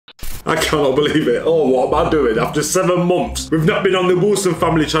I cannot believe it. Oh, what am I doing? After 7 months. We've not been on the Wilson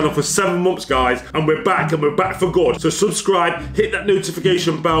Family channel for 7 months, guys. And we're back for good. So subscribe, hit that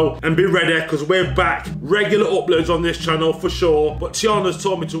notification bell, and be ready, because we're back. Regular uploads on this channel for sure. But Tiana's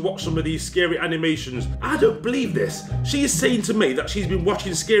told me to watch some of these scary animations. I don't believe this. She is saying to me that she's been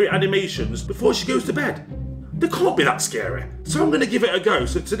watching scary animations before she goes to bed. They can't be that scary. So I'm going to give it a go.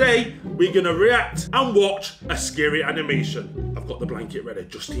 So today, we're going to react and watch a scary animation. I've got the blanket ready,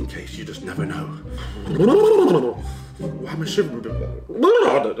 just in case. You just never know. Why am I shivering?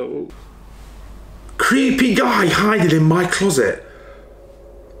 I don't know. Creepy guy hiding in my closet.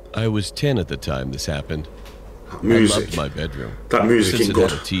 I was 10 at the time this happened. That music. I loved my bedroom. That music since ain't it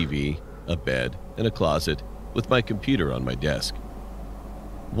good. had a TV, a bed, and a closet with my computer on my desk.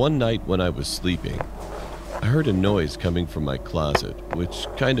 One night when I was sleeping, I heard a noise coming from my closet, which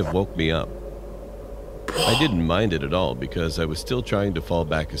kind of woke me up. I didn't mind it at all because I was still trying to fall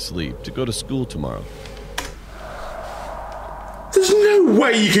back asleep to go to school tomorrow. There's no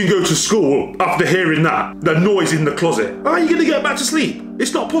way you can go to school after hearing that, the noise in the closet. How are you going to get back to sleep?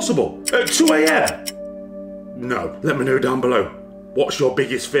 It's not possible. At 2 AM? No, let me know down below. What's your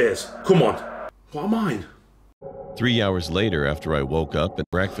biggest fears? Come on. What are mine? 3 hours later, after I woke up and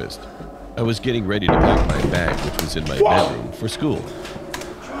breakfast, I was getting ready to pack my bag, which was in my bedroom, for school. Do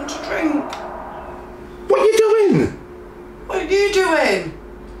you want a drink? What are you doing? What are you doing?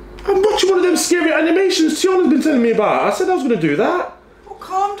 I'm watching one of them scary animations Tiana's been telling me about. I said I was going to do that. Well,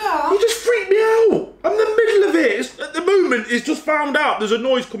 calm down. You just freaked me out. I'm in the middle of it. At the moment, he's just found out there's a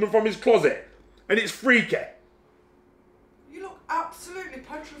noise coming from his closet. And it's freaky. You look absolutely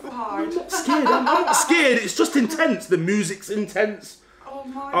petrified. I'm not scared. I'm not scared. It's just intense. The music's intense. Oh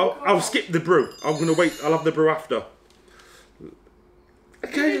my God. I'll skip the brew. I'm going to wait. I'll have the brew after.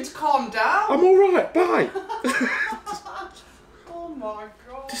 Okay. You need to calm down. I'm all right. Bye. Oh my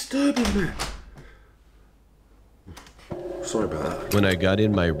God. Disturbing me. Sorry about that. When I got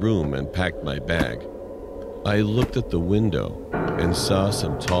in my room and packed my bag, I looked at the window and saw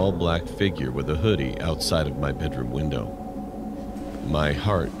some tall black figure with a hoodie outside of my bedroom window. My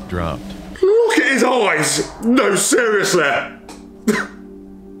heart dropped. Look at his eyes. No, seriously.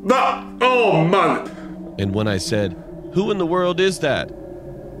 Oh man. And when I said, "Who in the world is that?"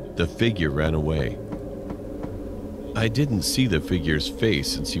 the figure ran away. I didn't see the figure's face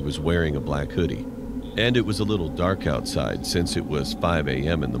since he was wearing a black hoodie, and it was a little dark outside since it was 5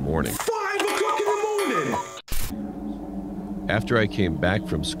 AM in the morning. 5 o'clock in the morning. After I came back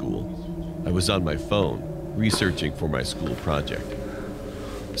from school, I was on my phone researching for my school project.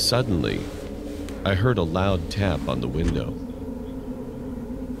 Suddenly, I heard a loud tap on the window.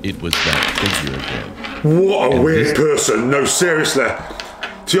 It was that figure again. What a weird person. No, seriously.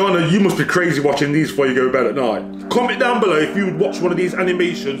 Tiana, you must be crazy watching these before you go to bed at night. Comment down below if you would watch one of these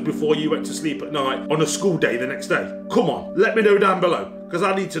animations before you went to sleep at night on a school day the next day. Come on, let me know down below, because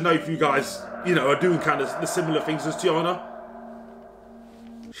I need to know if you guys, you know, are doing kind of the similar things as Tiana.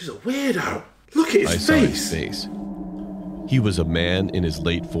 She's a weirdo. Look at his face. I saw his face. He was a man in his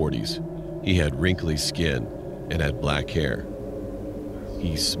late 40s. He had wrinkly skin and had black hair.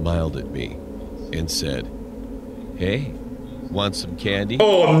 He smiled at me and said, "Hey, want some candy?"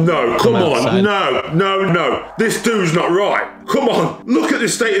 Oh no, come on, outside. no. This dude's not right. Come on, look at the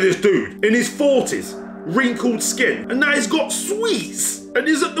state of this dude. In his 40s, wrinkled skin, and now he's got sweets, and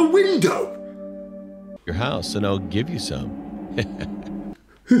he's at the window. Your house and I'll give you some.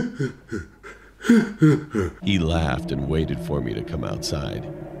 He laughed and waited for me to come outside.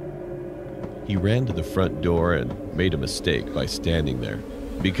 He ran to the front door and made a mistake by standing there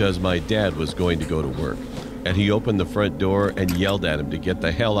because my dad was going to go to work. And he opened the front door and yelled at him to get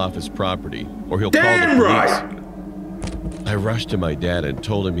the hell off his property or he'll call the police. Right. I rushed to my dad and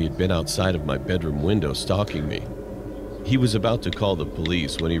told him he'd been outside of my bedroom window stalking me. He was about to call the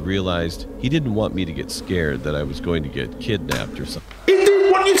police when he realized he didn't want me to get scared that I was going to get kidnapped or something. He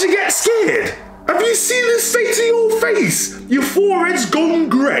didn't want you to get scared. Have you seen the state of your face? Your forehead's gone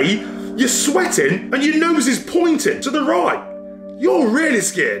grey, you're sweating, and your nose is pointing to the right. You're really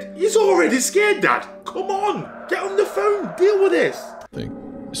scared. He's already scared, Dad. Come on, get on the phone, deal with this.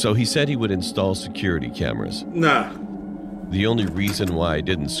 So he said he would install security cameras. Nah. The only reason why I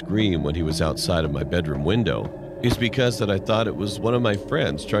didn't scream when he was outside of my bedroom window is because that I thought it was one of my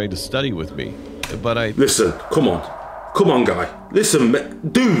friends trying to study with me. But Listen, come on, guy. Listen,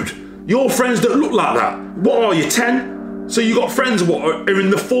 dude, your friends don't look like that. What are you, 10? So you got friends what are in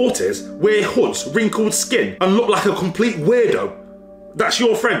the 40s, wear hoods, wrinkled skin, and look like a complete weirdo. That's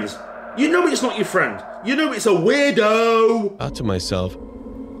your friends. You know it's not your friend. You know it's a weirdo. I thought to myself,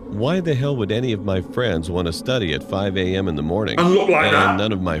 Why the hell would any of my friends want to study at 5 a.m. in the morning? And look like that?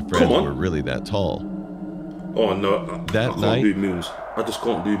 None of my friends were really that tall. Oh no, I That can't night- do moons. I just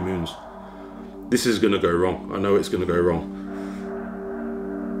can't do moons. This is gonna go wrong. I know it's gonna go wrong.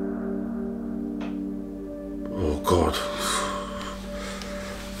 Oh God.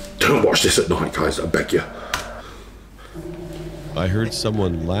 Don't watch this at night, guys, I beg you. I heard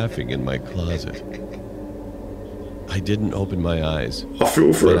someone laughing in my closet. I didn't open my eyes, I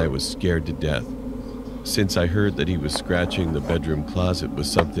feel for but I it. was scared to death, since I heard that he was scratching the bedroom closet with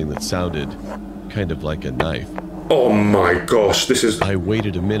something that sounded kind of like a knife. Oh my gosh, this is... I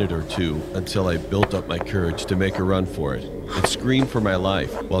waited a minute or two until I built up my courage to make a run for it and screamed for my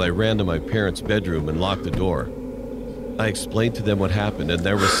life while I ran to my parents' bedroom and locked the door. I explained to them what happened, and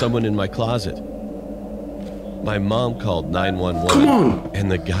there was someone in my closet. My mom called 911, Come on!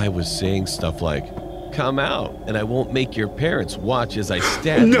 and the guy was saying stuff like, "Come out, and I won't make your parents watch as I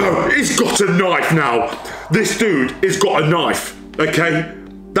stab you." No, he's got a knife now. This dude has got a knife, okay?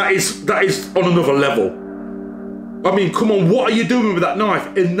 That is on another level. I mean, come on, what are you doing with that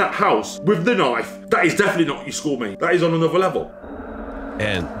knife in that house? With the knife, that is definitely not your schoolmate. That is on another level.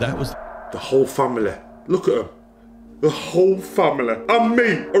 And that was The whole family, look at them. The whole family and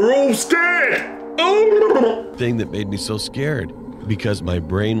me are all scared. Oh. the thing that made me so scared, because my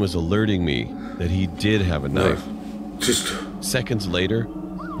brain was alerting me that he did have a knife. Just, Seconds later,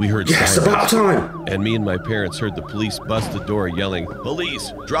 we heard yes, sirens, about time. and me and my parents heard the police bust the door yelling,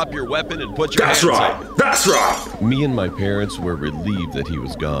 "Police, drop your weapon and put your That's hands right, up." that's right. Me and my parents were relieved that he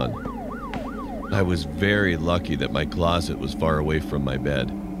was gone. I was very lucky that my closet was far away from my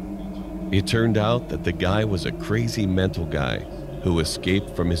bed. It turned out that the guy was a crazy mental guy who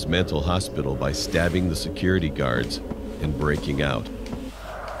escaped from his mental hospital by stabbing the security guards and breaking out.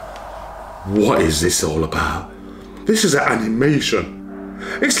 What is this all about? This is an animation.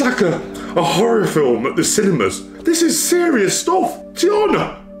 It's like a horror film at the cinemas. This is serious stuff.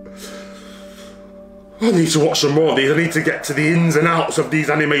 Tiana! I need to watch some more of these. I need to get to the ins and outs of these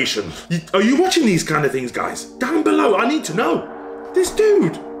animations. Are you watching these kind of things, guys? Down below, I need to know. This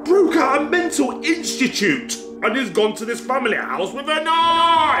dude broke out a mental institute and has gone to this family house with a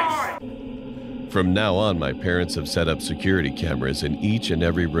knife! From now on, my parents have set up security cameras in each and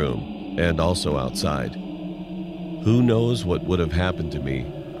every room, and also outside. Who knows what would have happened to me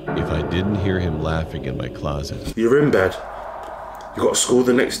if I didn't hear him laughing in my closet. You're in bed. You got school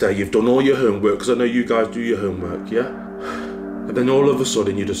the next day. You've done all your homework, because I know you guys do your homework, yeah? And then all of a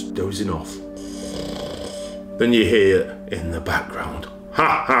sudden you're just dozing off. Then you hear in the background,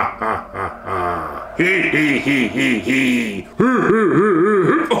 ha ha ha ha ha, hee hee hee hee hee.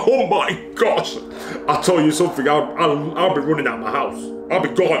 Oh my gosh! I'll tell you something. I'll be running out of my house. I'll be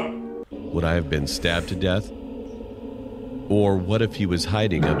gone. Would I have been stabbed to death? Or what if he was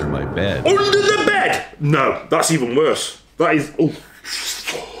hiding under my bed? Under the bed? No, that's even worse. That is. Oh.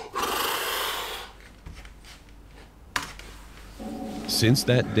 Since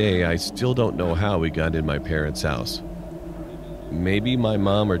that day, I still don't know how we got in my parents' house. Maybe my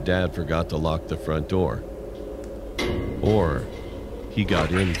mom or dad forgot to lock the front door. Or he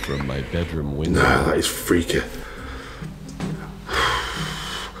got in from my bedroom window. Nah, that is freaky.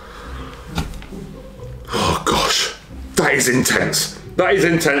 Oh gosh, that is intense. That is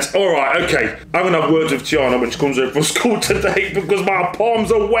intense. All right, okay. I'm gonna have words with Tiana when she comes in from school today because my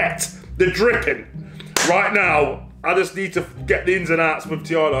palms are wet. They're dripping. Right now, I just need to get the ins and outs with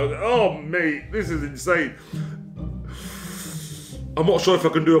Tiana. Oh mate, this is insane. I'm not sure if I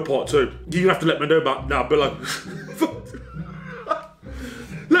can do a part 2. You have to let me know about now below.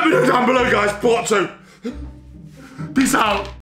 Let me know down below, guys. Part 2. Peace out.